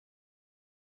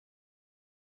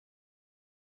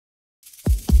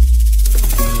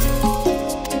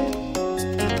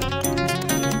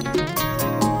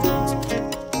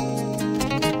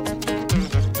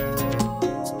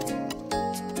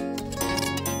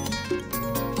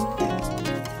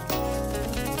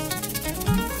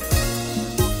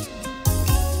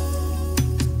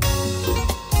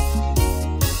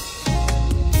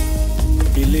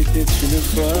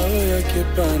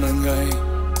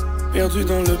Perdu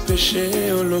dans le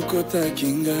péché, au lokota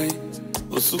kingai.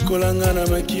 Osukolanga na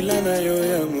makila na yo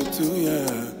ya mutuya.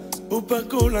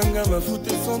 Upakolanga mafute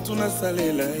santu na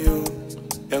salela yo.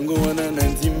 Yango wana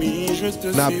nandimi, je te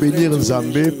na bénir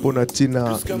Nzambe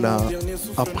ponatina na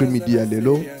après-midi à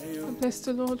lelo. Bless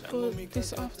the Lord for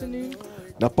this afternoon.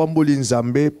 Na pamboli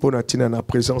Nzambe ponatina na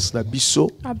présence na biso.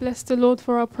 I bless the Lord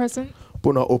for our present.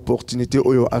 Pour la opportunité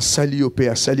oyo asali ope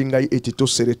asali ngai etito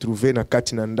se retrouver na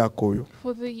kati na ndako oyo.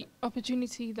 For the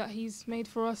opportunity that he's made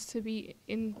for us to be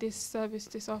in this service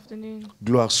this afternoon.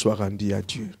 Gloire soit rendue à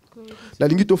Dieu. La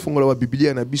lingi to fongola wa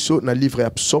Biblia na biso na livre ya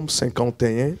Psaume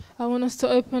 51. I want us to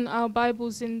open our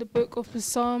Bibles in the book of the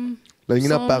Psalm. La lingi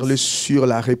na parler sur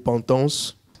la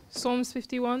repentance. Psalms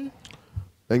 51.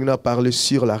 La lingi na parler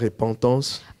sur la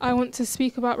repentance. I want to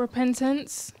speak about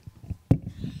repentance.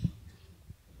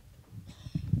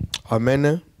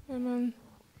 Amen. Amen.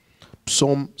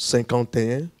 Psaume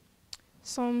 51.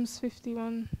 Psalms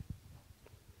 51.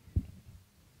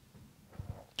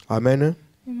 Amen.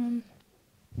 Amen.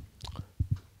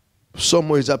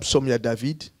 Psaume oyo psaume ya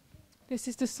David. This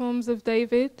is the Psalms of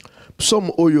David.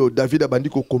 Psaume oyo David abandi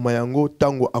kokoma yango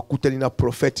tango akutani na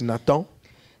prophète Nathan.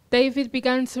 David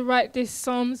began to write these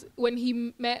psalms when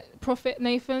he met prophet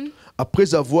Nathan.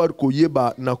 Après avoir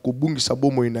koyeba na kobungisa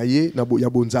bomoi na ye na ya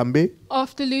bonzambe.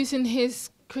 After losing his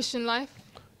Christian life.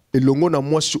 Elongo na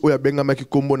mwasi oyo abengamaki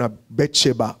kombo na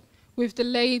Bathsheba. With the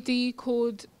lady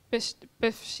called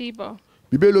Bathsheba.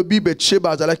 Bibelo bi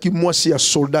Bathsheba azalaki mwasi ya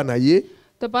soldat na ye.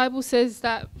 The Bible says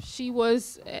that she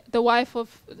was the wife of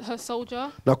her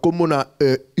soldier. Na kombo na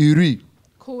Uri.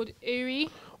 Called Uri.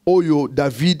 Oyo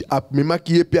David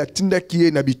apemaki ye pe atindaki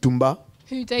ye na bitumba.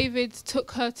 Who David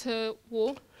took her to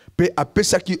war. Pe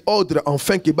apesaki ordre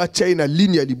enfin ke batia ye na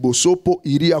ligne ya liboso po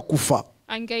Uri akufa.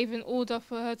 And gave an order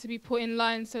for her to be put in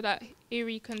line so that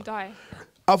Uri can die.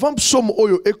 Avant psaume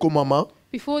oyo ekomama.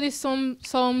 Before this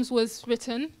psalms was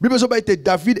written. Bible zo ba ete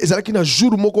David ezalaki na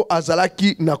jour moko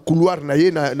azalaki na couloir na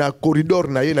ye na corridor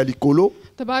na ye na likolo.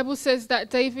 The Bible says that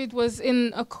David was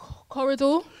in a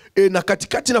corridor. Et na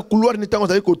katikati na couloir ni tango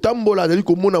azali kotambola azali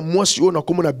komona mwasi oyo na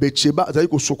komona Bathsheba azali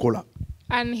kosokola.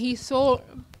 And he saw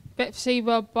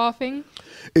Bathsheba bathing.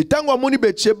 Et tango amoni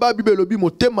Bathsheba Bible lobi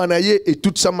motema na ye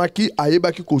etutsamaki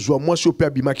ayebaki kozwa mwasi oyo pe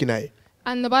abimaki na ye.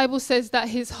 And the Bible says that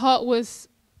his heart was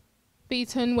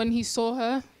beaten when he saw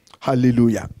her.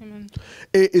 Hallelujah. Amen.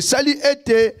 Et sali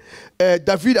ete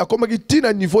David akomaki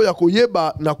tina niveau ya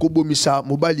koyeba na kobomisa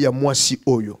mobali ya mwasi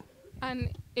oyo. And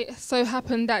it so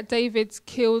happened that David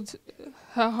killed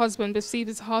her husband,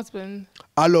 Bathsheba's husband.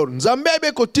 Alors, Nzambe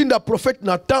abe kotinda prophète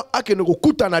Nathan akene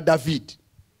kokuta na David.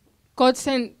 God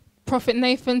sent prophet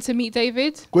Nathan to meet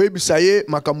David. Koyebisa ye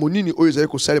makambo nini oyo ezali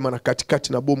kosalema na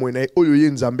katikati na bomoi na ye oyo ye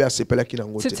Nzambe asepelaki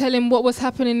nango te. To tell him what was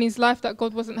happening in his life that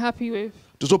God wasn't happy with.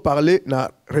 Tozo parler na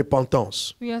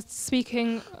repentance. We are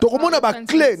speaking Tokomona ba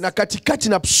clé na katikati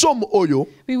na psaume oyo.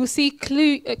 We will see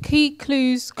key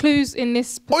clues in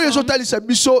this psalm. Oyo zotalisa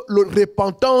biso lo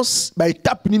repentance ba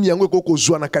étape nini yango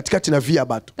ekokozwa na katikati na vie ya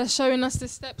bato. That's showing us the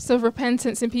steps of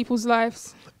repentance in people's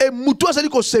lives. Et mutu azali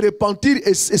ko se repentir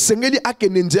esengeli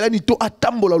akene nzela ni to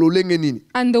atambola lolenge nini.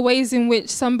 And the ways in which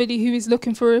somebody who is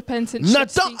looking for repentance.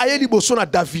 Nathan aye liboso na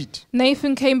David.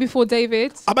 Nathan came before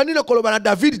David. Abandi na koloba na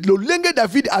David lolenge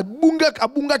David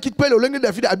abunga kitpe lolenge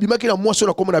David abimaki na mwasi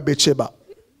na komo na Bathsheba.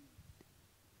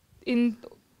 In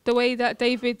the way that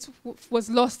David was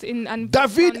lost in and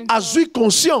David a eu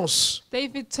conscience.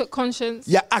 David took conscience.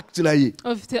 Ya acte na ye.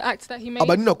 Of the act that he made.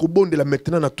 Abandi na kobondela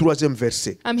maintenant na 3e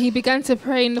verset. And he began to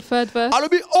pray in the 3rd verse.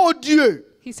 Alobi, oh Dieu.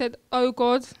 He said, "Oh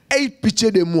God, aie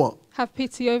pitié de moi. Have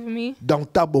pity over me. Dans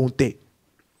ta bonté.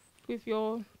 With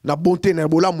your na bonté na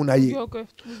bolamu na ye.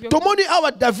 Tomoni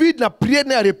awa David na prière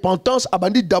na repentance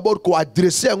abandi d'abord ko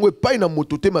adresser yango epai na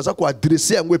moto te maza ko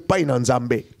adresser yango epai na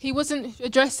Nzambe. He wasn't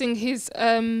addressing his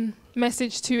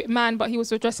message to man, but he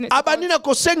was addressing it to abandi na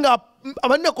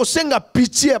kosenga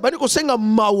pitié, abandi kosenga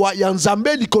mawa ya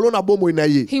Nzambe likolo na bomoi na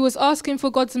ye. He was asking for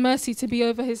God's mercy to be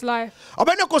over his life.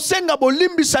 Abandi kosenga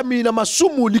bolimbisami na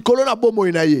masumu likolo na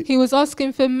bomoi na ye. He was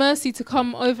asking for mercy to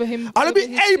come over him. Alobi,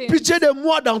 aie pitié de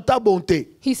moi dans ta bonté.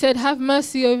 He said, "Have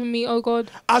mercy over me, O God."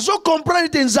 Azo comprendre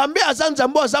te Nzambe aza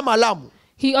Nzambe aza malamu.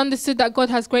 He understood that God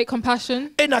has great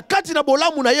compassion. And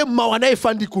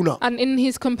in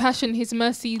his compassion, his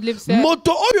mercy lives there.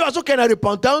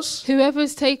 Whoever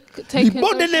is taken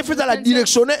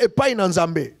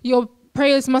your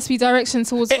prayers must be direction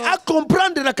towards Et à God.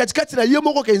 comprendre na katikati na ye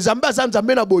moko ke nzambe aza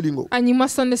nzambe na bolingo. And you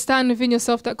must understand within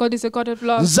yourself that God is a God of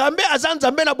love. Nzambe aza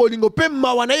nzambe na bolingo pe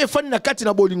mawa na ye fani na kati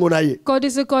na bolingo na ye. God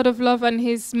is a God of love and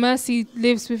his mercy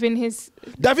lives within his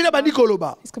David abandi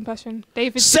koloba. His compassion.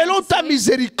 David Selon ta said,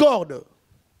 miséricorde,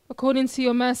 according to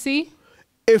your mercy,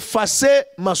 effacer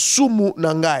masumu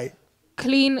na ngai.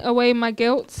 clean away my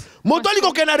guilt. Moto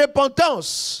aliko ke na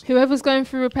repentance. Whoever's going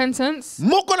through repentance,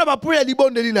 Moko na bapu ya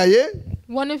libondeli na ye.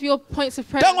 one of your points of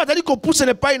prayer, Tango atali ko pousse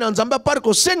ne pai na nzambe par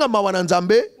ko senga mawa na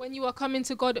nzambe. when you are coming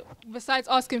to God, besides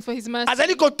asking for his mercy,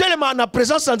 Azali ko telema na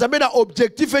présence na nzambe na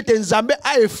objectif ete nzambe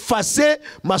a effacer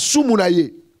masumu na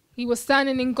ye. he was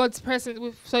standing in God's presence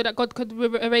so that God could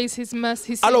erase his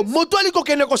mercy. His Alors sins. moto aliko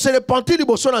ke ne ko se repentir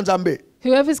liboso na nzambe.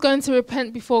 Whoever's going to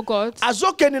repent before God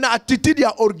Azo ke na attitude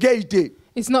ya orgueil te.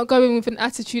 is not going with an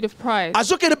attitude of pride,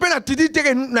 Azo ke pe na attitude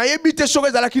te na yebite soke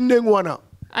ezalaki ndenge wana.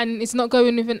 and it's not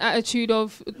going with an attitude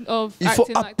of Il faut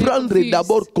acting like they're apprendre confused.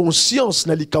 d'abord conscience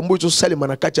na likambo ezo salema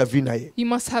na kati ya vie na ye. You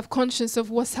must have conscience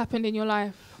of what's happened in your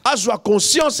life. Azwa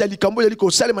conscience ya likambo ezo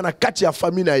salema na kati ya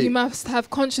famille na You ye. must have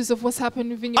conscience of what's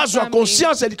happened within your Azwa family.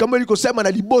 conscience ya likambo ezo salema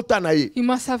na libota na ye. You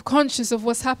must have conscience of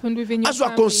what's happened within your Azwa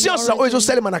family. conscience your ya oyo ezo origin.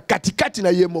 salema na katikati na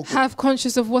ye moko. Have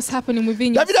conscience of what's happening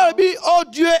within you. David a dit, oh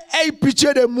Dieu, aie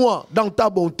pitié de moi dans ta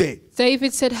bonté.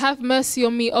 David said, have mercy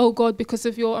on me, O God, because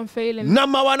of your unfailing. Na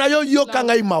mawa na yo yoka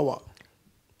ngai mawa.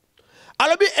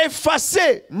 Alobi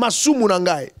effacer masumu na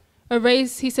ngai.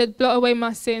 Erase, he said, blot away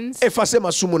my sins. Effacer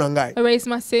masumu na ngai. Erase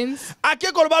my sins.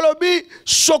 Ake koloba lobi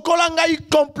sokola ngai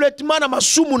complètement na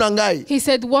masumu na ngai. He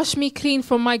said, wash me clean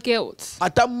from my guilt,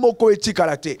 Ata moko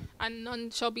etikala te. and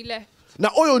none shall be left. Na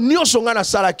oyo nyonso nga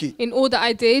nasalaki. In all that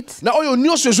I did, Na oyo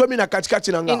nyonso ezwami na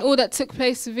katikati na in nga. all that took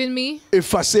place within me,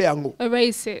 Effacer yango.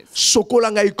 erase it. Sokola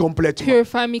ngai complètement.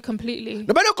 Purify me completely.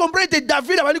 Na bani comprendre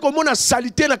David abani komona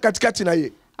salité na katikati na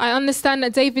ye. I understand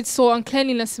that David saw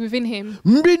uncleanliness within him,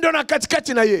 Mbindo na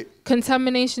katikati na ye.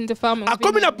 contamination, defilement within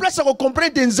Akomi na him. place ko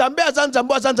comprendre nzambe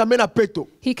azanzambe na peto.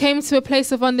 He came to a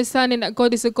place of understanding that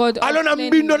God is a God of Alors na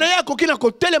mbindo na cleanliness. ye akoki na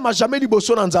kotelema jamais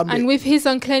liboso na And nzambe. with his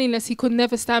uncleanliness, he could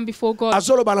never stand before God.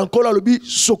 Azolo balankola lobi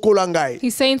sokola ngai.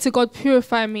 He's saying to God,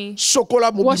 purify me,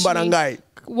 Sokola wash mobimba na me, ngai.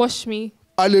 wash me.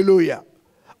 Alléluia.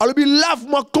 Alobi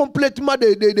lave-moi complètement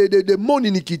de mon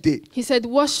iniquité. He said,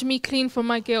 wash me clean from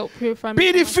my guilt, purify me. from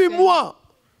my sin. Purifie-moi.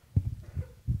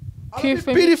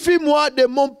 Purify me. Purifie-moi de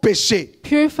mon péché.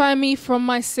 Purify me from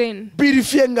my sin.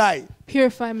 Purifie ngai.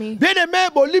 Purify me. Bien-aimé,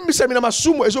 bolimbisami na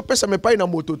masumu ezopesa me pai na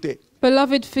moto te.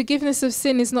 Beloved, forgiveness of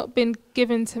sin has not been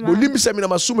given to man. Bolimbisami na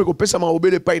masumu ekopesa ma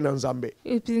obele pai na nzambe.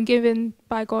 It's been given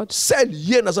by God. Seul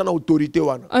ye naza na autorité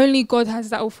wana. Only God has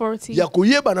that authority Ya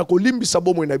koyeba na kolimbisa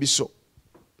bomoi na biso.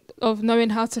 of knowing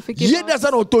how to forgive Ye us.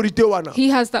 naza na autorité wana. He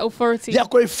has that authority Ya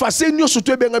koeffacer nyonso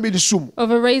to ebengami lisumu.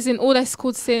 of erasing all that's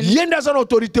called sin. Ye naza na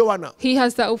autorité wana. He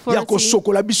has that Ya authority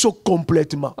kosokola biso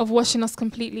complètement. of washing us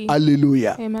completely.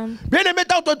 Alléluia. Amen. Bien-aimé,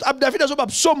 tanto David azoba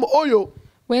psaume oyo.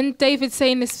 When David's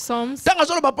saying this Psalms, Tant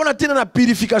azoloba pona tina na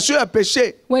purification ya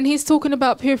péché. when he's talking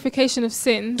about purification of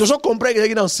sin, Tozo comprendre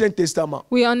que dans l'Ancien Testament.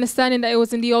 we are understanding that it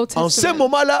was in the Old En ce Testament.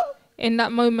 moment-là, In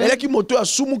that moment, eleki moto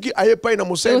asumuki aye pai na it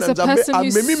mosai was na a nzambe person who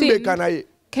amemi mbeka na ye. sinned,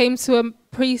 came to a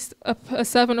priest, a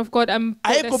servant of God, and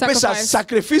brought Aye their kopesa sacrifice,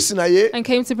 sacrifice na ye. and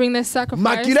came to bring their sacrifice,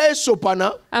 Makila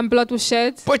esopana and blood was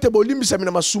shed, po ete bolimbisami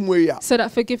na masumu eya. so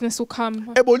that forgiveness will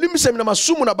come, E bolimbisami na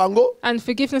masumu na bango and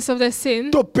forgiveness of their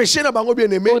sin to péché na bango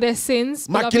bien or aimé. their sins.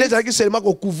 Makila Beloved, ezalaki seulement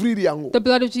ko couvrir yango. the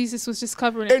blood of Jesus was just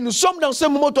covering Et it, nous sommes dans ce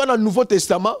moment dans le Nouveau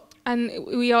Testament. and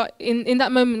we are in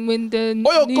that moment when the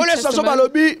Oyo New kolesa so Testament,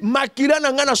 balobi makila na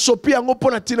nga na sopi yango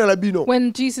pona tina na bino.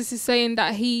 when Jesus is saying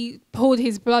that He poured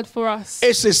His blood for us,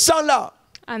 Et ce sang là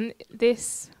and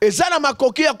this eza na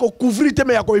makoki ya ko couvrir te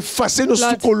me ya ko effacer no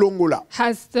Blood. suko longola.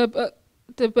 has the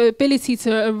ability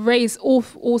to erase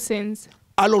all sins.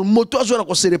 Alors moto azo na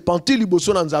ko se repentir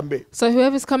liboso na nzambe. So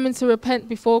whoever's coming to repent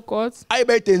before God,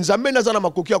 Ayeba ete nzambe naza na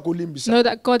makoki ya kolimbisa. know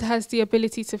that God has the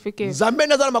ability to forgive. Nzambe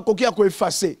naza na makoki ya ko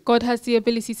effacer. God has the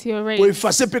ability to Ko erase,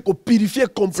 effacer pe ko purifier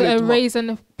to complètement. erase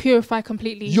and purify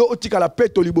completely. Yo otikala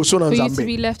peto liboso na For you to nzambe.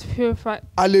 be left purified,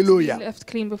 Alléluia. left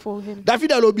clean before Him.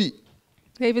 David alobi,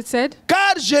 David said,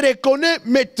 car je reconnais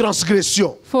mes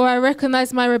transgressions. "For I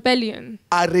recognize my rebellion."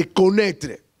 À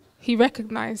reconnaître. He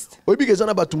recognized. Oyebi ke eza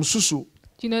na bato mosusu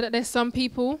Do you know that there's some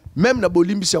people, même na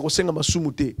bolimbisi ya kosenga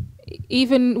masumu te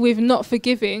even with not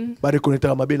forgiving,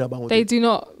 barekonaîtraka mabe na bango they te. do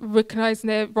not recognize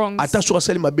their wrongs. Ata soki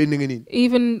asali mabe ndenge nini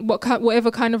Even whatever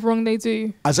kind of wrong they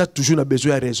do, aza toujours na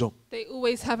besoin ya raison. they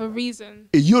always have a reason.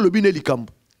 E yo olobi ne likambo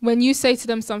When you say to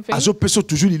them something,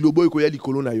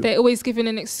 they're always giving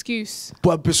an excuse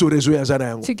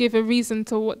to give a reason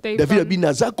to what they've David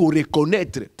done.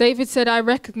 David said, I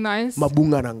recognize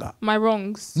my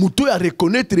wrongs.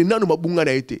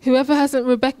 Whoever hasn't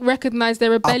recognized their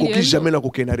rebellion,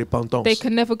 they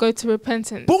can never go to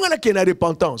repentance.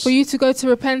 For you to go to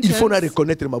repentance,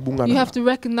 you have to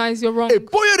recognize your wrongs.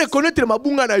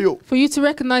 For you to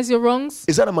recognize your wrongs,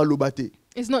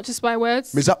 it's not just by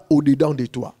words, but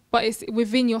it's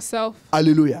within yourself.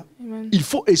 Alléluia. Amen. Il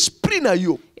faut esprit na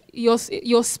yo. Your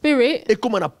spirit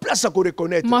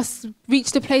must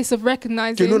reach the place of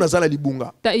recognizing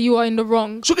that you are in the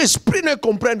wrong.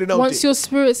 Once your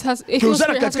spirit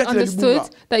hasn't understood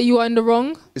that you are in the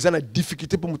wrong,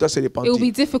 it will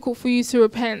be difficult for you to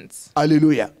repent.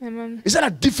 Alléluia. Amen.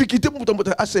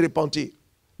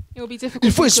 It will be difficult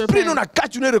Il faut for you to esprit non repent.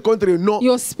 Your il y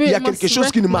a spirit quelque must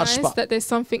chose qui ne marche recognize pas. that there's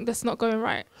something that's not going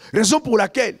right. Raison pour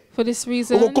laquelle For this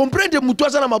reason,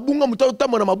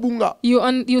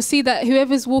 you'll see that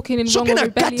whoever's walking in wrong or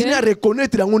rebellion,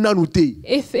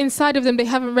 if inside of them they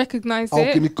haven't recognized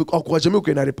it,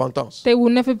 they will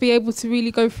never be able to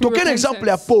really go through repentance.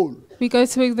 We go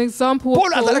to an example of Paul.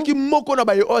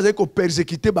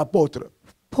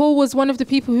 Paul was one of the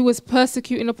people who was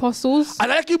persecuting apostles.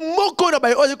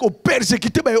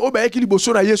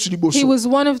 He was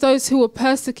one of those who were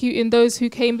persecuting those who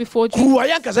came before Jesus,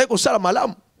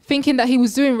 thinking that he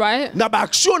was doing right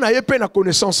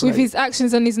with his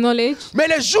actions and his knowledge. But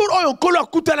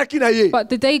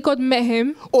the day God met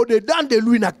him,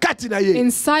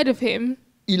 inside of him,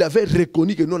 he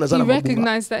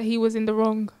recognized that he was in the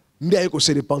wrong.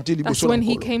 That's when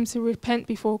he came to repent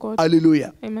before God.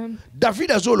 Alléluia. Amen.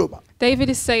 David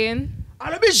is saying,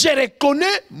 je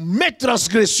reconnais mes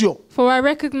transgressions. For I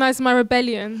recognize my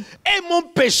rebellion. Et mon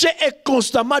péché est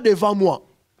constamment devant moi.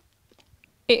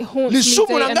 It haunts me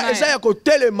day and night.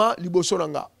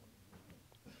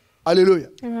 Alléluia.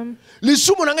 Amen.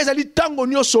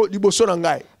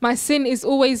 My sin is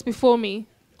always before me.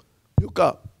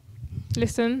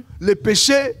 Listen. Le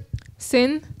péché,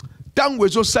 sin,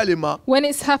 when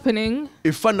it's happening,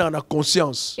 it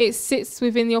sits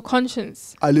within your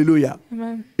conscience. Alléluia.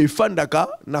 Amen. It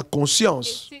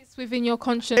sits within your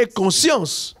conscience. Et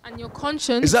conscience, and your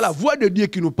conscience, c'est la voix de Dieu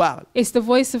qui nous parle. It's the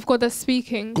voice of God that's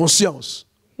speaking. Conscience.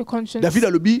 Your conscience. David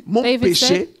a dit, mon péché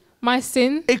said, my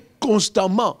sin est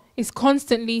constamment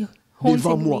constantly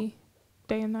haunting me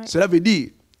day and night. Cela veut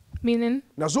dire, meaning,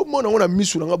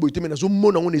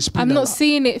 I'm not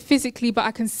seeing it physically, but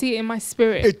I can see it in my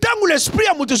spirit.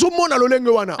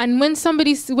 And when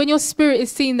your spirit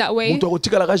is seen that way,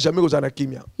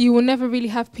 you will never really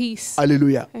have peace.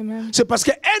 Alléluia. Amen. C'est parce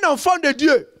qu'un enfant de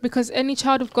Dieu, because any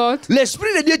child of God,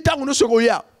 l'esprit de Dieu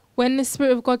when the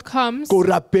Spirit of God comes,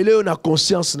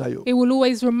 it will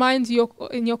always remind you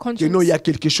in your conscience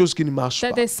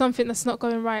that there's something that's not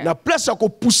going right.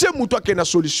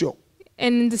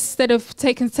 And instead of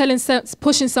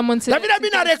pushing someone to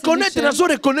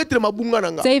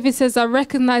David says, I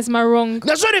recognize my wrong.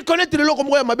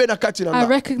 I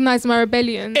recognize my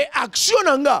rebellion.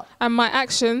 And my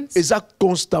actions is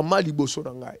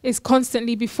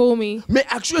constantly before me.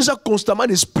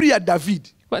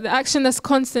 But the action that's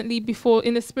constantly before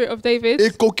in the spirit of David,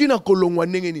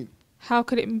 how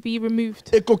could it be removed?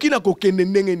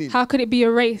 How could it be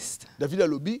erased?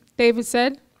 David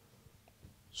said,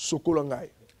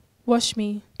 wash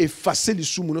me.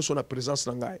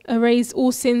 Erase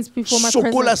all sins before my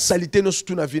presence.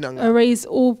 Erase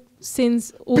all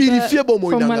sins, all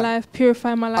from my life.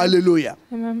 Purify my life. Alléluia.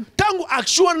 Amen.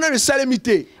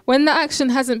 When the action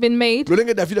hasn't been made,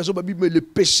 David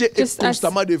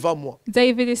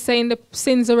is saying the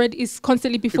sins already is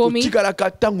constantly before me.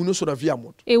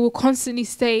 It will constantly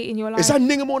stay in your life.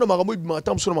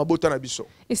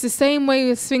 It's the same way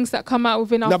with things that come out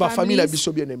within our families.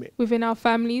 Within our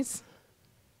families.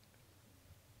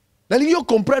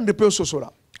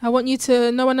 I want you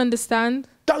to know and understand.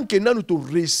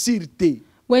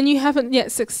 When you haven't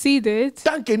yet succeeded,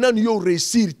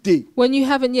 when you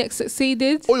haven't yet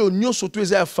succeeded,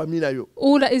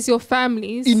 all that is your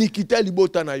families,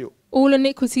 all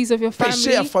iniquities of your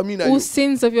family, all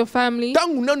sins of your family,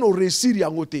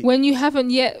 when you haven't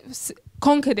yet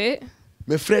conquered it,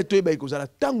 beloved,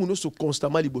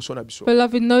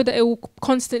 know that it will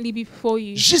constantly be before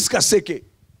you.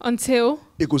 Until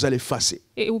it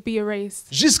will be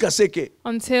erased.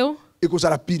 Until et qu'on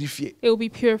la purifier. It will be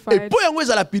purified. Et pour yango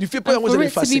la purifier, pour yango for la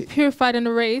it to be effacer. purified in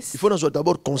a race, Il faut avoir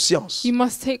d'abord conscience. you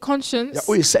must take conscience of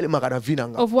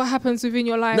what happens within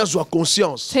your life. Nazo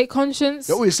conscience. Take conscience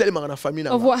of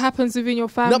what happens within your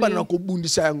family.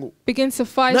 Begin to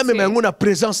fight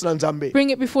it. Bring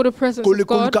it before the presence of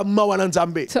God.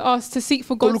 To ask to seek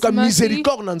for God's mercy.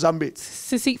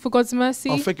 To seek for God's mercy.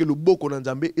 In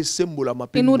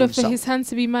order for His hand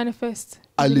to be manifest.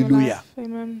 Alléluia.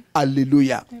 Amen.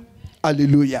 Alléluia.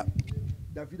 Alléluia.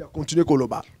 David a continué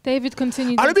koloba. David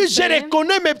continued. Alors, je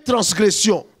reconnais mes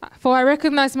transgressions. For I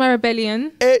recognize my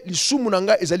rebellion. Et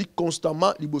lisumunanga ezali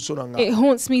constamment liboso nanga. It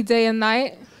haunts me day and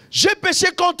night. J'ai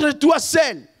péché contre toi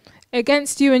seul.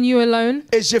 Against you and you alone.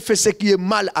 Et j'ai fait ce qui est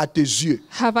mal à tes yeux.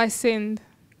 Have I sinned?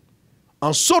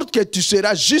 En sorte que tu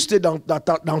seras juste dans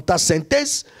ta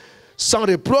synthèse, sans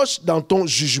reproche dans ton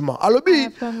jugement. Alobi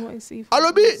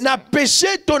na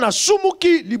péché to na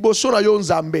sumuki liboso na yo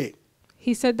nzambe.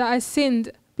 He said that I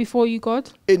sinned before you, God.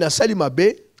 Et na sali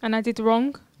mabe. And I did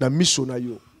wrong. Na miso na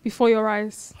yo. Before your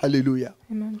eyes. Alléluia.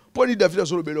 Amen.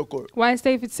 Why is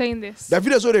David saying this?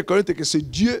 David a reconnaître que c'est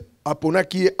Dieu apona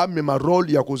qui a même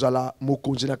rôle ya kozala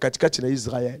mokonzi na katikati na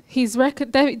Israël.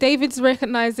 David's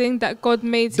recognizing that God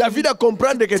made David a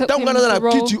comprendre que tant ngana na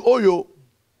kiti oyo.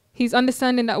 He's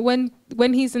understanding that when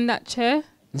he's in that chair,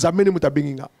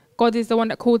 God is the one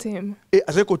that called him.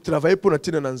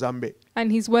 And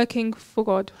he's working for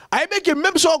God.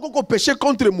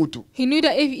 He knew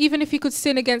that even if he could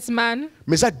sin against man,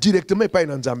 but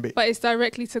it's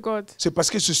directly to God.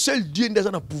 Because it's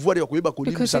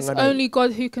only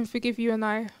God who can forgive you and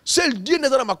I.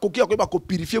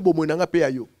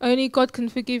 Only God can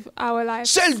forgive our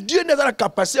lives.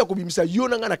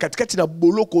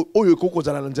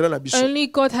 Only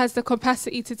God has the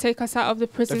capacity to take us out of the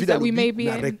prisons that we may be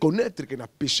in.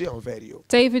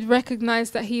 David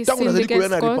recognized that he is sinned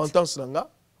against God.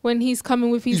 When he's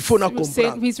coming with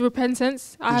his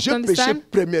repentance, I have to understand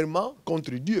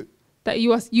that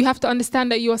you have to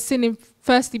understand that you are sinning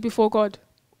firstly before God.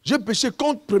 You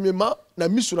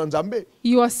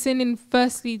are sinning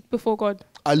firstly before God.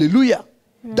 Alléluia.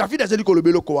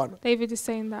 David is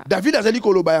saying that.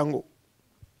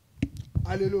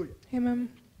 Alléluia. Amen.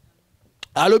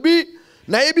 Alobi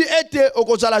naebi ete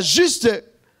okozala juste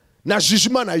na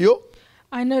jugement na yo.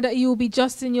 I know that you will be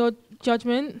just in your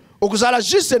judgment. Okozala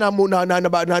juste na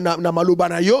maloba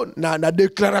na yo, na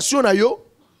déclaration na yo.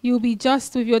 You will be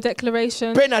just with your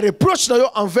declaration. Pe na reproche na yo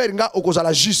envers nga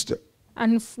okozala juste.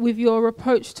 And with your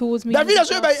reproach towards me. David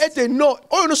azo ba ete no,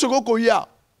 oyo no soko ya.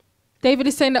 David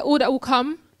is saying that all that will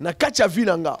come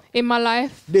in my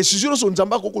life,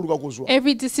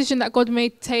 every decision that God may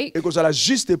take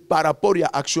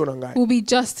will be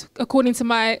just according to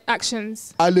my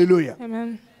actions. Alléluia.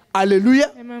 Amen.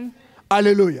 Alléluia. Amen.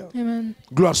 Alléluia. Amen.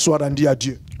 Gloire soit rendue à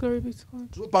Dieu. Glory be to God.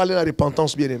 Je veux parler de la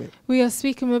repentance, bien-aimé. We are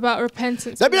speaking about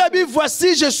repentance. La Bible dit,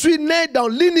 voici, je suis né dans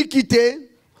l'iniquité.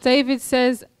 David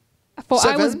says, for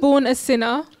I was born a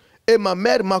sinner. Et ma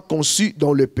mère m'a conçu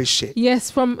dans le péché. Yes,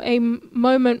 from a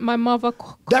moment my mother.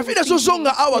 David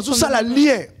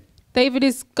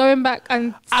is going back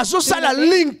and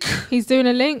link. He's doing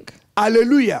a link.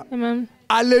 Alléluia. Amen.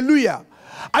 Alléluia.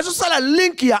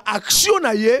 Link ya action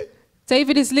na ye.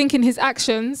 David is linking his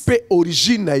actions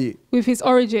with his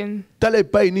origin. Look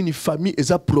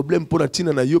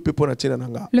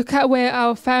at where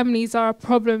our families are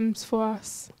problems for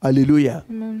us. Alléluia.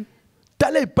 Amen.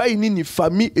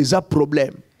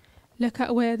 Look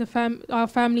at where our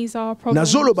families are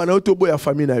problems.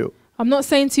 I'm not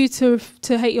saying to you to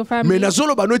hate your family. But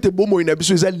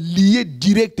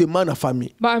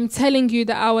I'm telling you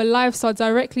that our lives are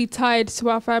directly tied to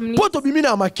our family.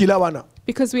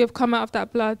 Because we have come out of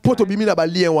that blood.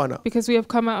 Because we have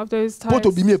come out of those ties.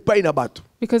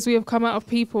 Because we have come out of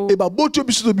people.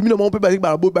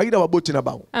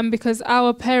 And because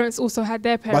our parents also had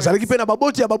their parents. And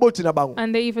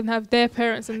they even have their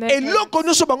parents and their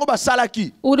parents.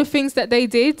 All the things that they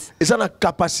did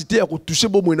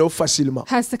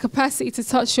has the capacity to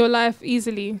touch your life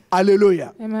easily.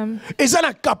 Alléluia. Amen. It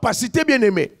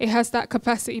has that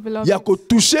capacity, beloved, of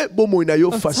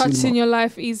touching your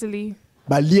life easily.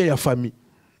 The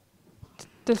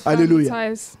family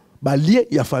ties.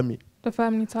 The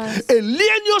family ties.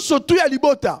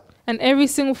 And every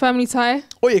single family tie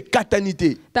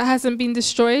that hasn't been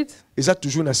destroyed is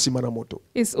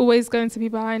always going to be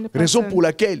behind the person.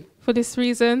 For this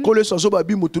reason, God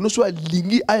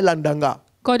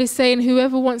is saying,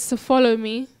 whoever wants to follow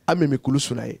me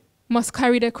must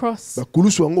carry their cross.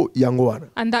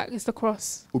 And that is the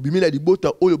cross.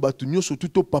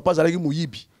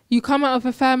 You come out of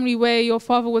a family where your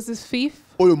father was a thief.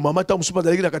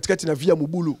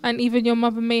 And even your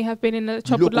mother may have been in a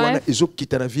troubled life.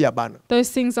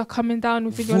 Those things are coming down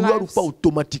within your lives.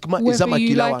 Whether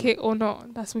you like it or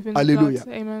not, that's within the blood.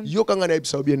 Amen.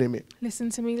 Listen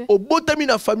to me.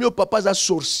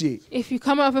 If you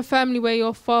come out of a family where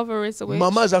your father is a witch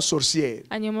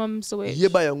and your mom's a witch,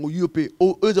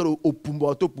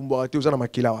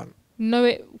 know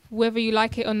it whether you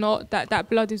like it or not, that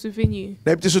blood is within you.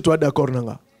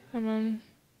 Amen.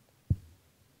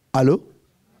 Allô?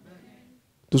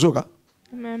 Tozoka?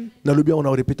 Amen. Nalobia on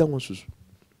a répété mon sous.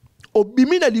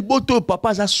 Obimina liboto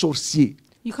papa za sorcier.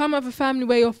 You come out of a family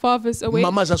where your father's a witch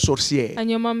Maman za sorcière. And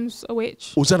your mom's a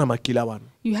witch. Ozana makila wana.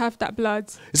 You have that blood.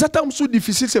 Ça tombe sous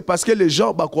difficile c'est parce que les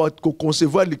gens ba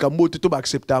concevoir les kambo to ba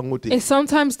accepter ngote. It's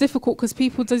sometimes difficult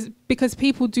because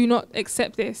people do not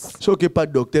accept this. So que pas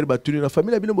docteur ba tuni na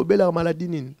famille bino bobela maladie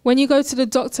nini. When you go to the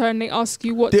doctor and they ask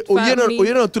you what family.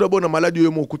 Oyena tout d'abord na maladie yo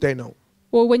mo kutai na.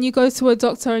 Or when you go to a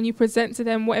doctor and you present to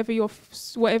them whatever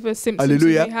symptoms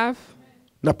Alleluia. you may have.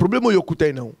 Na problème yo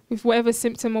kutai na. With whatever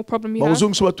symptom or problem you have.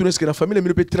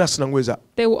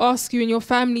 They will ask you in your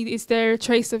family, is there a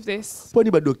trace of this? Why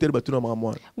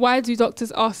do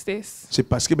doctors ask this?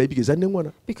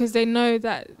 Because they know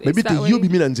that it's that way.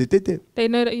 They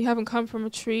know that you haven't come from a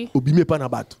tree.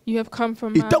 You have come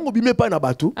from man.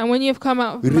 And when you have come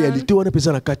out of man,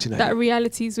 that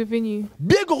reality is within you.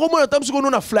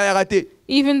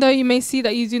 Even though you may see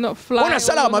that you do not fly or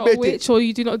not witch or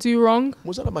you do not do wrong,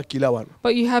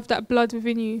 but you have that blood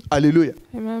within you. Alléluia.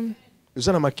 Amen. You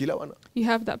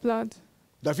have that blood.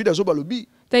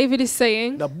 David is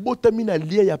saying,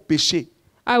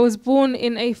 I was born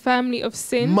in a family of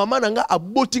sin. My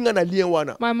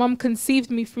mom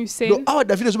conceived me through sin.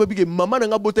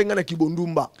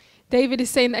 David is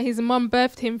saying that his mom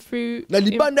birthed him through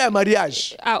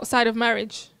outside of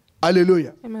marriage.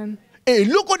 Alléluia. Amen.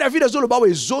 And what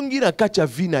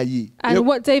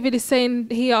David is saying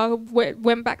here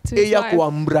went back to his life,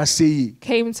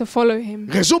 came to follow him.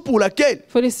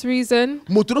 For this reason,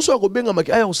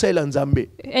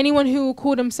 anyone who will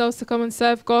call themselves to come and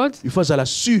serve God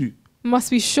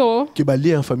must be sure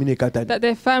that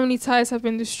their family ties have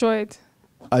been destroyed.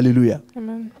 Alléluia.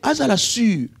 Amen.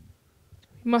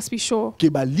 You must be sure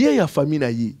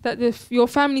that your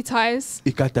family ties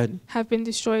have been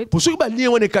destroyed.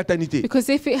 Because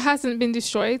if it hasn't been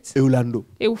destroyed,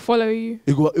 it will follow you.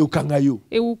 It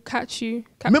will catch you.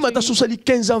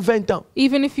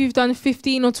 Even if you've done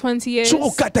 15 or 20 years,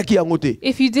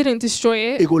 if you didn't destroy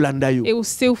it, it will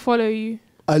still follow you.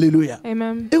 Alléluia.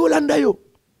 Amen.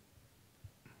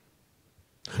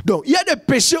 Donc, il y a des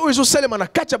péchés où ils sont seulement na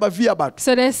kacha ba vie abat.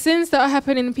 So there's sins that are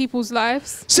happening in people's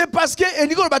lives. C'est parce que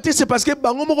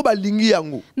bango moko ba lingi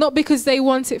yango. Not because they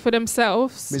want it for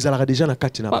themselves. Mais ça déjà na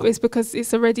kacha na ba. But it's because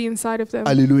it's already inside of them.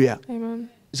 Alléluia. Amen.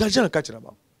 Ça déjà na kacha na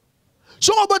ba.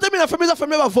 So on botami na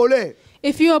famille va voler.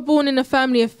 If you are born in a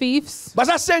family of thieves, and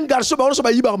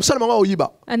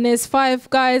there's 5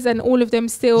 guys and all of them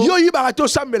steal, and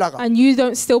you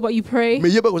don't steal but you pray,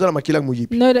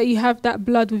 know that you have that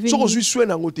blood within you.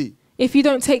 If you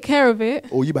don't take care of it,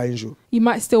 you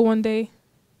might steal one day.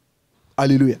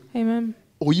 Alléluia. Amen.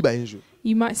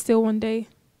 You might steal one day.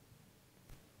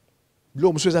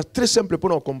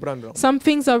 Some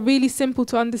things are really simple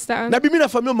to understand.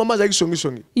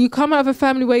 You come out of a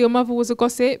family where your mother was a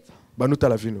gossip.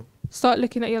 Start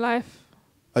looking at your life.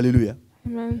 Alléluia.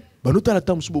 Amen.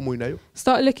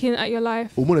 Start looking at your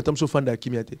life.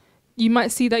 You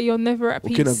might see that you're never at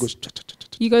peace.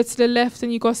 You go to the left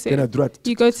and you gossip.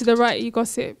 You go to the right, you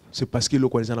gossip.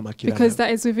 Because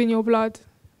that is within your blood.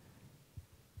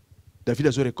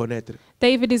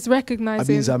 David is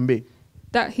recognizing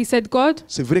that he said, God,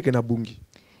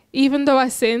 even though I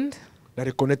sinned, I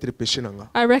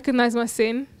recognize my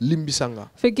sin.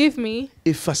 Forgive me.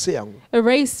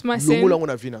 Erase my sin.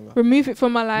 Remove it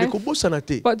from my life.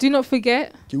 But do not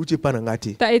forget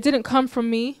that it didn't come from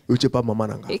me.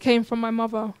 It came from my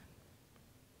mother.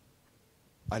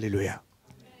 Alléluia.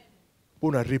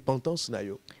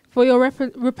 For your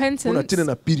repentance,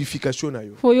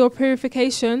 for your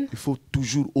purification,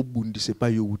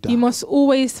 you must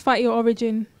always fight your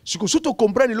origin. So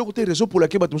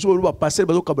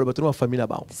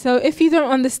if you don't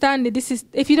understand it,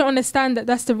 if you don't understand that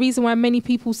that's the reason why many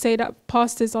people say that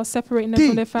pastors are separating them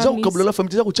from their families.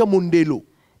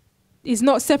 It's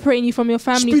not separating you from your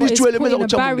family, but it's putting a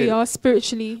barrier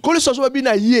spiritually.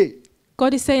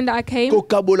 God is saying that I came to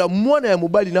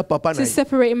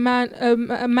separate a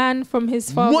man from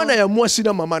his father,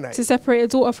 to separate a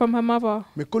daughter from her mother.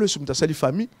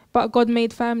 But God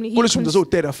made family. God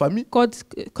established family.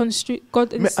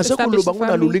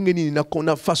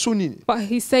 But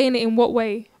he's saying it in what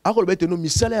way?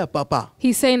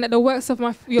 He's saying that the works of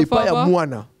your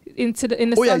father in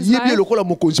the son's life,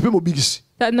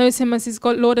 that knows him as his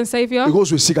God, Lord and Savior,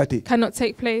 cannot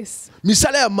take place.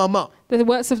 The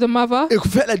works of the mother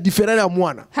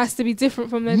has to be different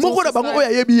from their daughter's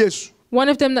life. One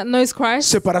of them that knows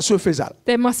Christ,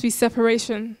 there must be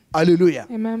separation. Alléluia.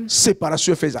 Amen.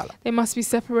 There must be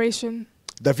separation.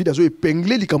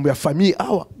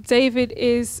 David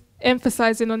is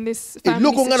emphasizing on this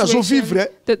family situation,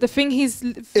 that the thing he's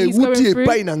going through,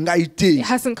 it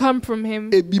hasn't come from him,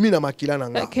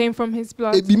 that came from his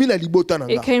blood,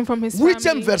 it came from his family.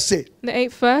 8e verset. The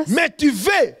 8th verse. Mais tu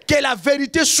veux que la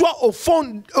vérité soit au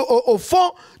fond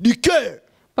du cœur.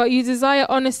 But you desire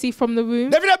honesty from the womb.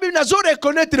 David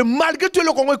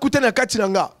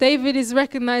is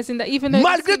recognizing that even though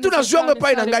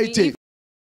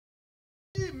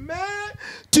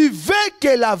tu veux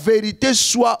que la vérité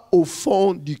soit au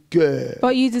fond du cœur.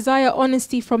 But you desire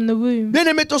honesty from the womb.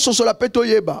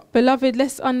 Beloved,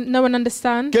 let's know and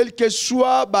understand.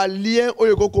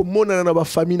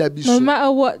 No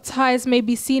matter what ties may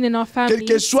be seen in our family,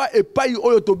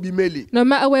 no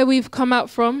matter where we've come out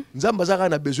from,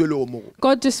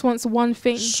 God just wants one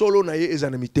thing,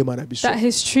 that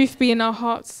his truth be in our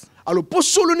hearts. And for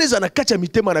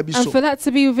that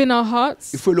to be within our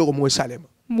hearts,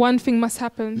 one thing must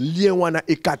happen.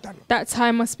 That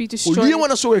tie must be destroyed.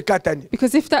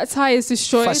 Because if that tie is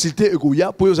destroyed,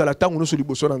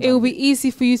 it will be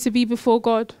easy for you to be before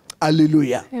God.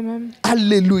 Alléluia. Amen.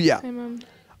 Alléluia. Amen.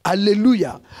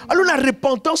 Alléluia. Alors la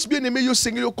repentance, bien aimé, yo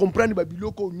Seigneur, yo comprendre ba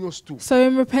biloko nyos tout. So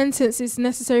in repentance, it's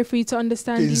necessary for you to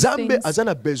understand these things.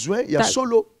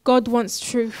 That God wants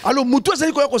truth. Alors mutu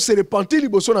azali ko se repentir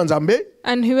liboso na Nzambe.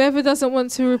 And whoever doesn't want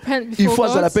to repent before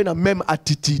God, même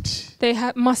attitude. They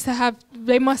must have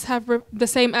the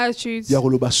same attitudes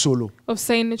of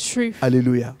saying the truth.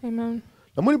 Alléluia. Amen.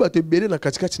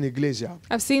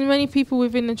 I've seen many people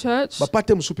within the church.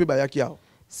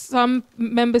 Some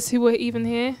members who were even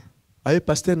here, they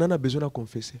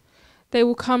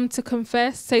will come to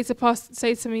confess, say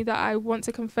to me that I want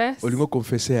to confess. And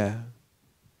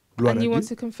you want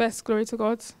to confess, glory to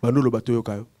God.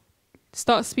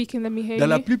 Start speaking, let me hear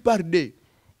you.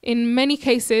 In many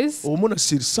cases, you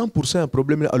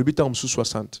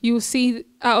will see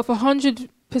out of 100%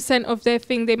 of their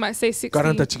thing, they might say 60,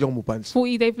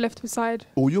 40 they've left beside.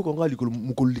 You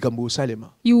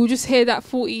will just hear that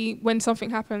 40 when something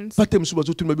happens.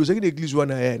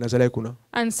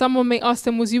 And someone may ask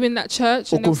them, was you in that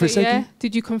church? And they'll say, yeah.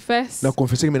 Did you confess?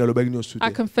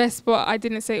 I confessed, but I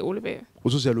didn't say all of it.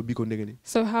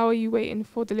 So how are you waiting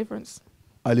for deliverance?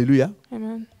 Alléluia.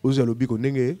 Amen.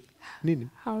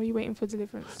 How are you waiting for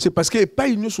deliverance?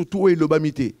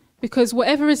 Because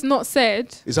whatever is not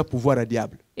said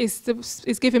is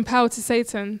giving power to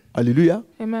Satan. Alléluia.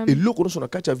 Amen.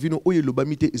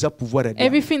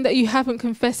 Everything that you haven't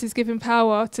confessed is giving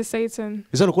power to Satan.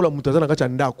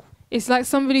 It's like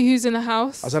somebody who's in a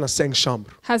house,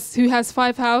 who has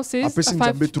 5 houses,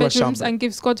 5 bedrooms, and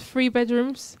gives God 3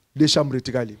 bedrooms.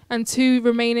 And 2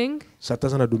 remaining.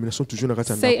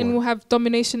 Satan will have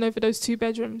domination over those 2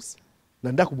 bedrooms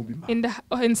in the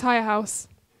entire house.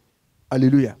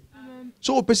 Alléluia.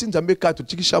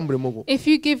 If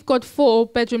you give God 4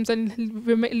 bedrooms and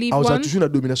leave 1,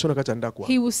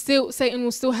 Satan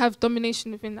will still have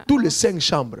domination within that house.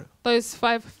 Those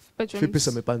 5 bedrooms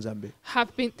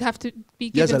have to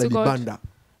be given to God,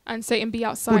 and Satan be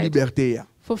outside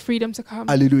for freedom to come.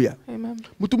 Alléluia. Amen.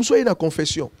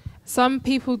 Some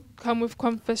people come with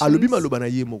confessions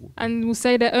and will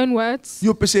say their own words,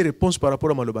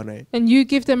 and you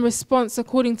give them response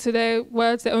according to their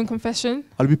words, their own confession,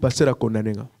 and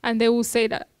they will say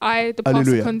that the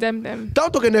pastor condemned them.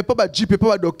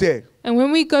 And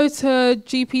when we go to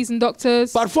GPs and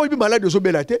doctors,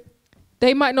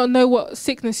 they might not know what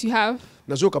sickness you have.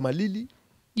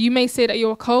 You may say that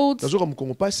you're cold,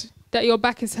 that your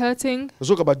back is hurting,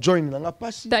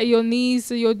 that your knees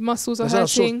or your muscles are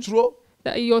hurting,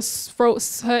 that your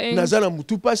throat's hurting,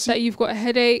 that you've got a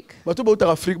headache.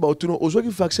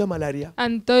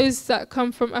 And those that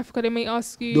come from Africa, they may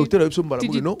ask you, did you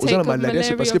take a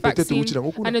malaria vaccine?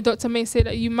 And the doctor may say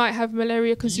that you might have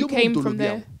malaria because you came from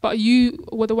there, but you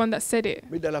were the one that said it.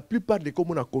 But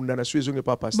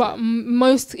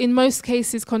in most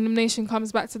cases, condemnation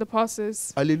comes back to the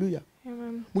pastors. Alléluia.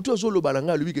 Amen. Mutu azolo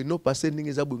balanga lui que no passer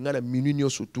ningi za bunga na minuni yo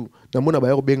surtout. Na mona ba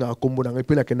yo benga akombo na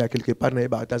pe na kenda quelque part na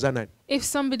ba tazana. If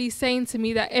somebody's saying to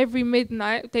me that every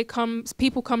midnight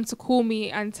people come to call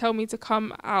me and tell me to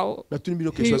come out, who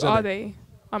are they?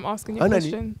 I'm asking you a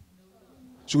question.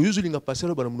 So you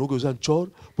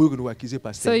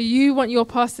want your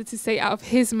pastor to say out of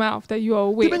his mouth that you are a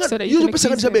witch so that you can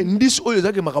accuse him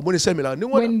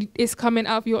when it's coming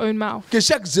out of your own mouth.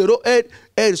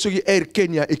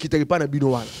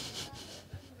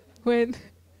 When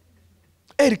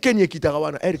Air Kenya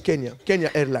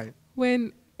Airline.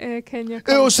 When Air Kenya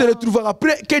et on se retrouve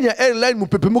après Kenya Airline mon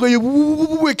peuple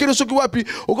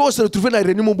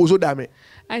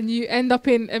and you end up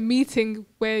in a meeting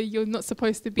where you're not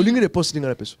supposed to be.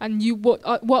 And you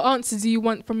what answers do you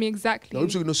want from me exactly? I'll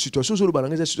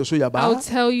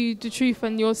tell you the truth,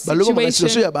 and your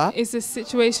situation is a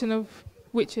situation of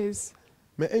witches.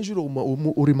 But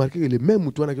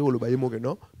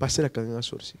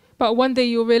one day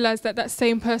you'll realize that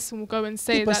same person will go and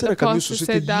say that the pastor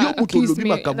said that, accused me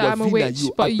that I'm a witch.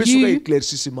 But you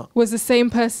was the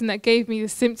same person that gave me the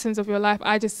symptoms of your life.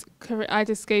 I just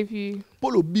gave you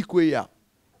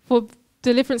for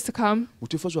deliverance to come.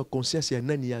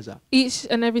 Each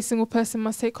and every single person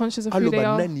must take conscious of who they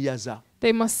are.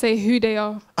 They must say who they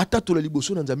are.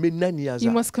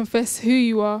 You must confess who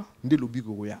you are.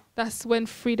 That's when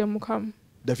freedom will come.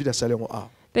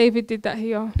 David did that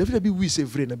here.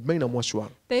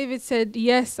 David said,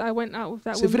 yes, I went out with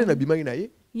that woman.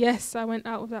 Yes, I went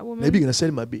out with that woman.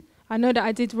 I know that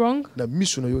I did wrong.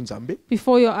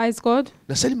 Before your eyes, God,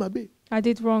 I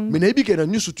did wrong. But I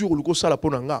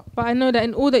know that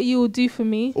in all that you will do for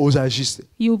me,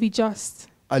 you will be just.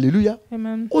 Alléluia.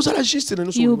 Amen.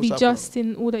 You will be just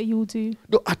in all that you will do.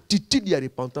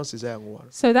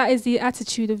 So that is the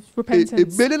attitude of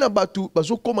repentance.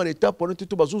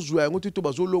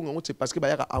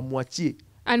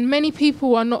 And many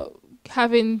people are not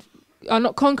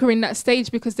conquering that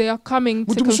stage because they are coming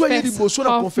to confess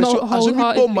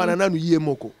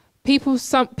wholeheartedly. People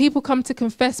come to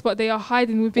confess, but they are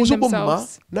hiding within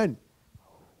themselves.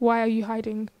 Why are you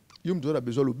hiding? You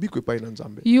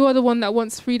are the one that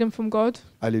wants freedom from God.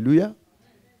 Alléluia.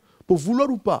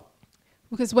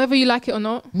 Because whether you like it or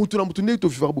not,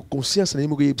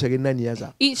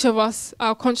 each of us,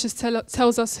 our conscience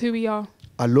tells us who we are.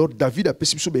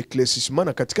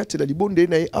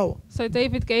 So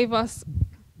David gave us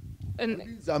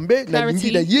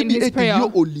clarity in his prayer.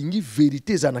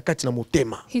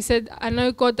 He said, I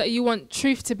know, God, that you want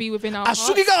truth to be within our hearts.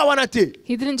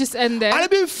 He didn't just end there.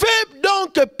 Fais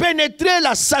donc pénétrer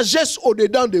la sagesse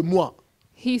au-dedans de moi.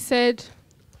 He said,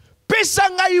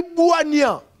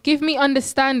 give me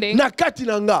understanding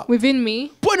within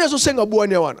me.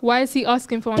 Why is he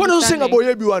asking for understanding?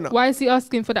 Why is he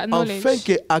asking for that knowledge?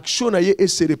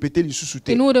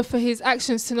 In order for his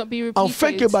actions to not be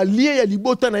repeated. In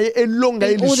order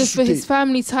for his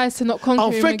family ties to not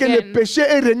conquer him again. In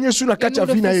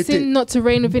order for sin not to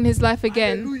reign within his life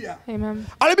again. Amen.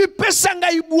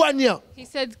 He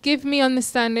said, give me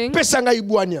understanding.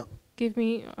 Give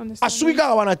me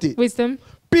understanding. Wisdom.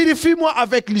 Purifie-moi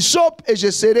avec l'hysope et je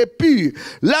serai pur.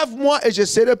 Lave-moi et je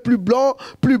serai plus blanc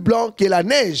que la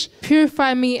neige.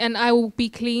 Purify me and I will be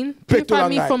clean. Purify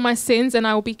me from my sins and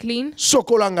I will be clean.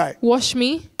 Wash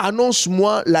me.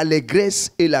 Annonce-moi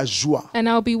l'allégresse et la joie. And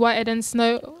I will be whiter than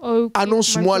snow.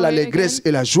 Annonce-moi l'allégresse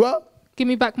et la joie. Give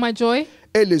me back my joy.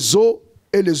 Et les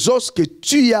os que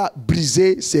tu as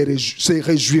brisés se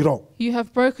réjouiront. You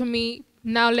have broken me,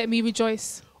 now let me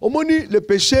rejoice. Omoni, le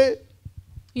péché,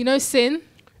 you know, sin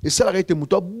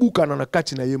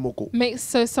makes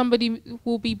so somebody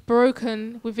will be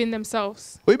broken within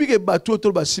themselves. Do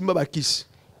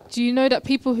you know that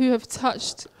people who have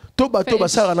touched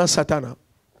fetish,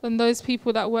 and those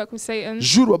people that work with Satan,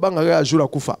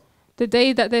 the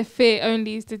day that they fear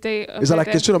only is the day of their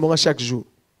death.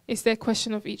 It's their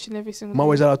question of each and every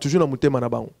single day.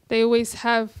 They always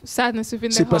have sadness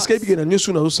within their hearts.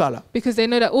 Because they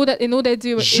know that in all they're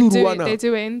doing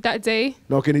that day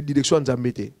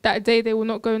they will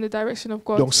not go in the direction of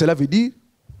God.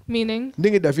 Meaning,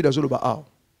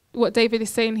 what David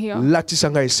is saying here,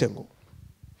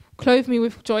 clothe me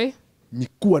with joy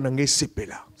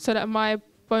so that my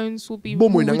bones will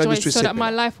rejoice, so that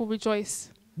my life will rejoice.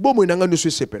 So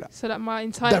that my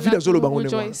entire life will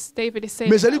rejoice. David is saying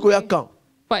that.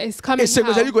 But it's coming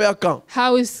how?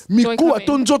 How is joy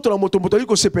coming?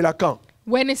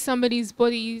 When is somebody's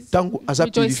body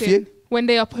rejoicing? When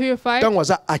they are purified?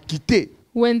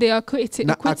 When they are acquitted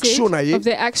of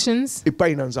their actions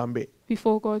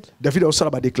before God? David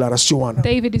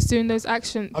is doing those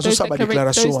actions, those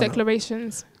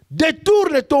declarations.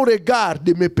 Détourne ton regard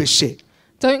de mes péchés.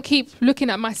 Don't keep looking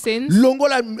at my sins.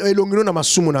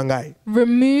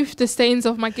 Remove the stains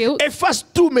of my guilt. Efface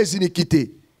tous mes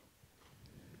iniquités.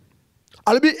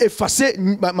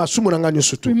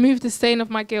 Remove the stain of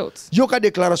my guilt. Yoka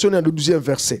déclaration dans le 12e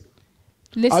verset.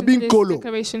 Listen to this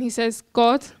declaration. He says,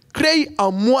 God, crée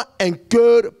en moi un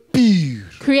cœur pur.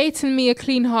 Create in me a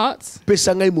clean heart.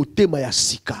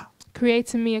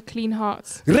 Create in me a clean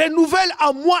heart. Renouvelle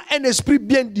en moi un esprit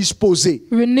bien disposé.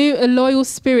 Renew a loyal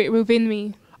spirit within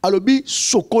me. Alobi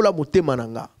sokola motema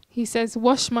nanga. He says,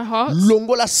 wash my heart.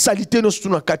 Longola salité no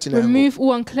stuna kati na. Remove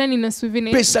all uncleanness within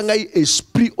it. Pesangai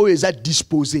esprit o eza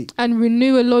disposé. And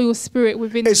renew a loyal spirit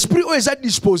within me. Esprit o eza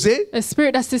disposé. A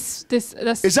spirit that's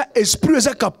eza esprit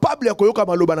eza capable ya koyoka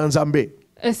maloba na Nzambe.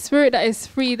 A spirit that is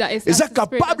free, that is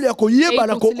capable ya koyeba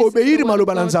na ko obéir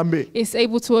maloba na Nzambe. Is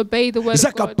able to obey the word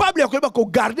of God. Capable ya koyeba ko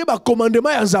garder ba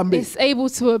commandement ya Nzambe. Is able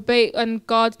to obey and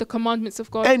guard the commandments of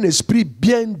God. Un esprit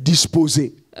bien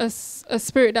disposé. A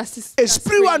spirit that's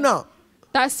esprit wana.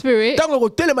 That spirit.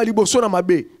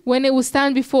 When it will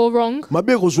stand before wrong.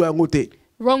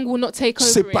 Wrong will not take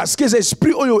over. C'est parce que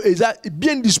l'esprit est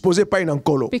bien disposé par un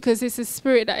colo. Because it's a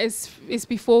spirit that is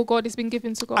before God, it's been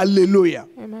given to God. Alléluia.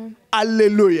 Amen.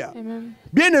 Alléluia. Amen.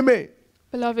 Bien-aimé.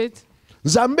 Beloved.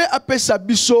 Nzambe apesa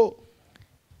biso.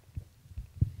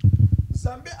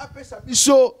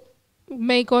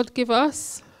 May God give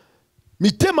us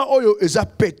mitema oyo eza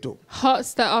peto.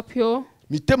 Hearts that are pure.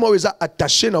 Mitema oyo eza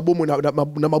attaché na bomo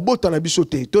na mabota na biso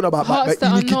te. To na ba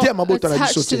iniquité ya mabota na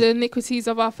biso te. Attached to the iniquities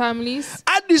of our families.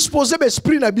 A disposer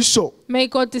l'esprit na biso. May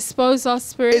God dispose our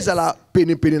spirits. Ezala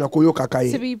pene na koyoka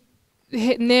kaye. To be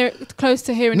near, close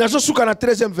to hearing. Nazo suka na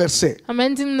 13e verset. I'm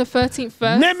ending the 13th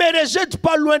verse. Ne me rejette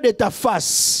pas loin de ta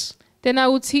face. Then I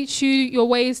will teach you your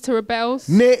ways to rebels.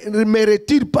 Ne me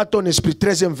retire pas ton esprit.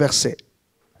 13e verset.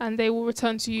 And they will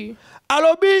return to you.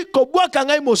 Alobi kobwaka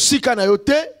ngai mosika na yo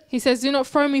te. He says, do not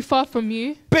throw me far from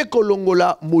you. Pe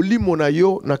kolongola molimo na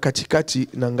yo na katikati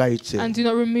na ngai te. And do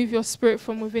not remove your spirit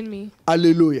from within me.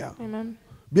 Alléluia. Amen.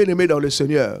 Bien-aimé dans le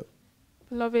Seigneur.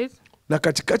 Beloved. Na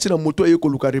katikati na moto ye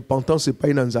koluka repentance c'est pas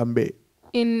ina Nzambe.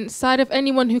 Inside of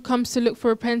anyone who comes to look for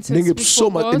repentance before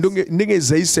God,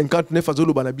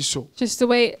 just the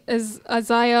way as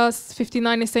Isaiah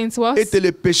 59 is saying to us, that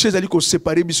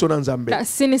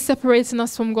sin is separating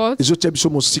us from God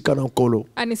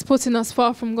and it's putting us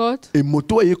far from God.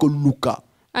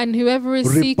 And whoever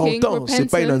is seeking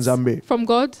repentance from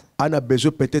God,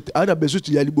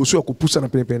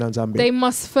 they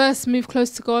must first move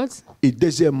close to God.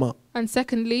 And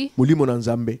secondly,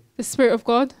 the Spirit of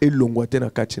God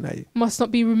must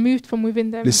not be removed from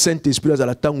within them.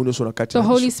 The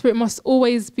Holy Spirit must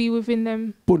always be within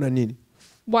them.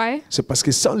 Why?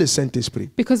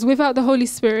 Because without the Holy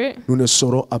Spirit,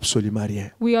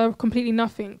 we are completely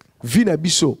nothing.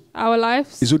 Our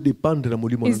lives is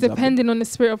depending on the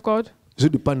Spirit of God.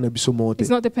 It's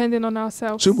not dependent on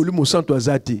ourselves.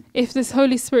 If this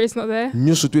Holy Spirit is not there,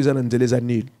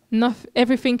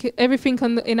 everything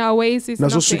in our ways is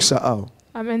nothing.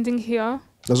 I'm ending here.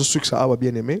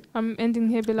 I'm ending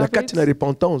here, beloved.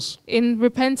 In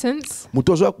repentance,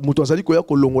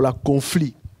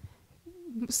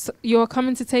 you are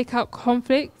coming to take out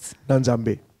conflict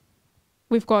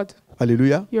with God.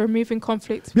 Alléluia. You're removing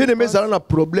conflict.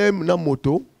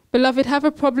 Beloved, have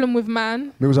a problem with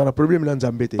man,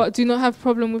 but do not have a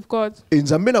problem with God.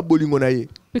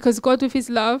 Because God, with his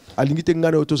love, he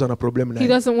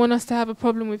doesn't want us to have a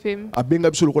problem with him.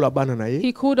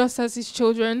 He called us as his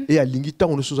children,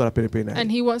 and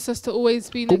he wants us to always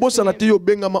be next to him.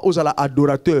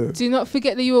 Do not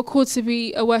forget that you are called to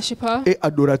be a worshipper,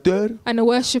 and a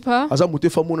worshipper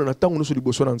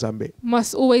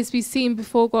must always be seen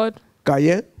before God.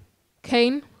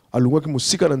 Cain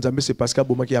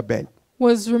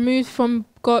was removed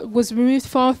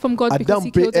far from God because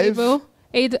he killed Abel.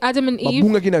 Adam and Eve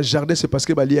were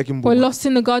lost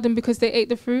in the garden because they ate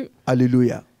the fruit.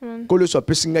 Alléluia.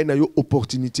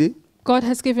 God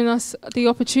has given us the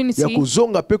opportunity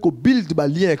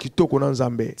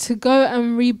to go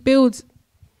and rebuild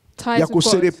ties with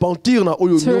God, to repent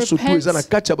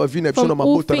from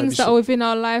all things that are within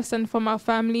our lives and from our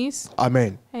families.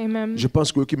 Amen. Amen. Je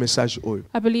pense que message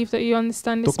I believe that you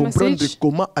understand this message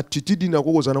and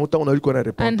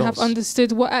have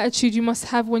understood what attitude you must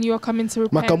have when you are coming to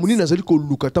repent. What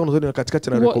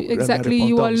exactly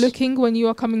you are looking when you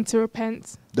are coming to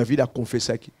repent.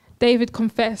 David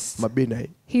confessed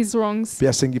his wrongs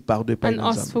and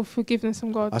asked for forgiveness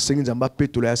from God.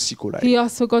 He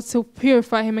asked for God to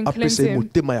purify him and cleanse him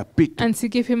and to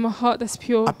give him a heart that's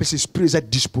pure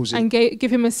and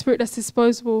give him a spirit that's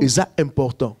disposable.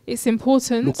 It's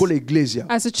important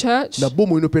as a church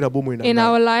in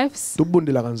our lives.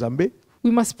 We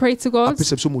must pray to God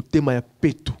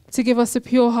to give us a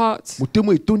pure heart, a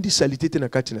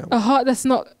heart that's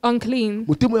not unclean,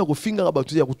 a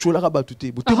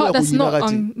heart that's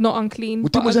not unclean,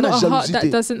 but not a heart that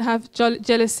doesn't have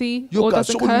jealousy or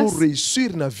doesn't curse.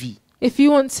 If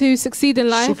you want to succeed in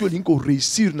life,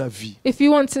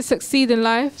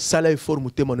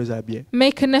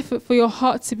 make an effort for your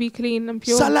heart to be clean and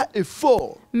pure.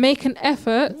 Make an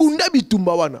effort,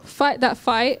 fight that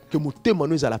fight,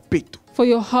 for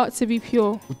your heart to be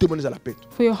pure,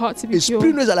 for your heart to be pure,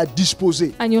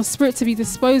 and your spirit to be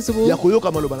disposable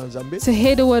to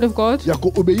hear the word of God,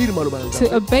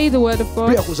 to obey the word of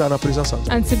God,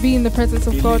 and to be in the presence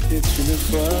of God.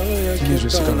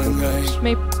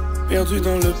 Perdu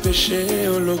dans le péché,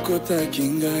 au lokota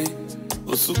kingai.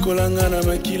 Osukolanga na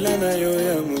makilana yo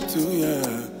ya mutuya.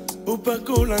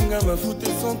 Upakolanga mafute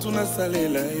sans tuna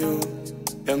salela yo.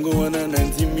 Yango wana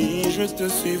nandimi, je te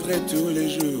suivrai tous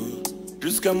les jours.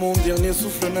 Jusqu'à mon dernier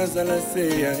souffle nazala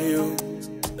seya yo.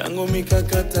 Tango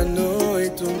mikakata no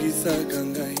etungisa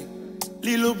kangai.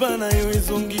 Liloba na yo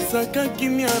ezongisa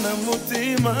kakimya na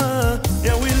motema.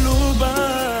 Yawe loba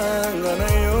ngana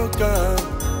yoka.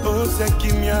 Osia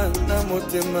kimya na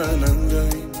motema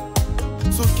nangai.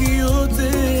 Soki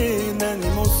yote nani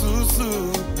mosusu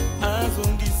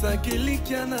azongisa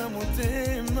kelikia na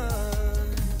motema.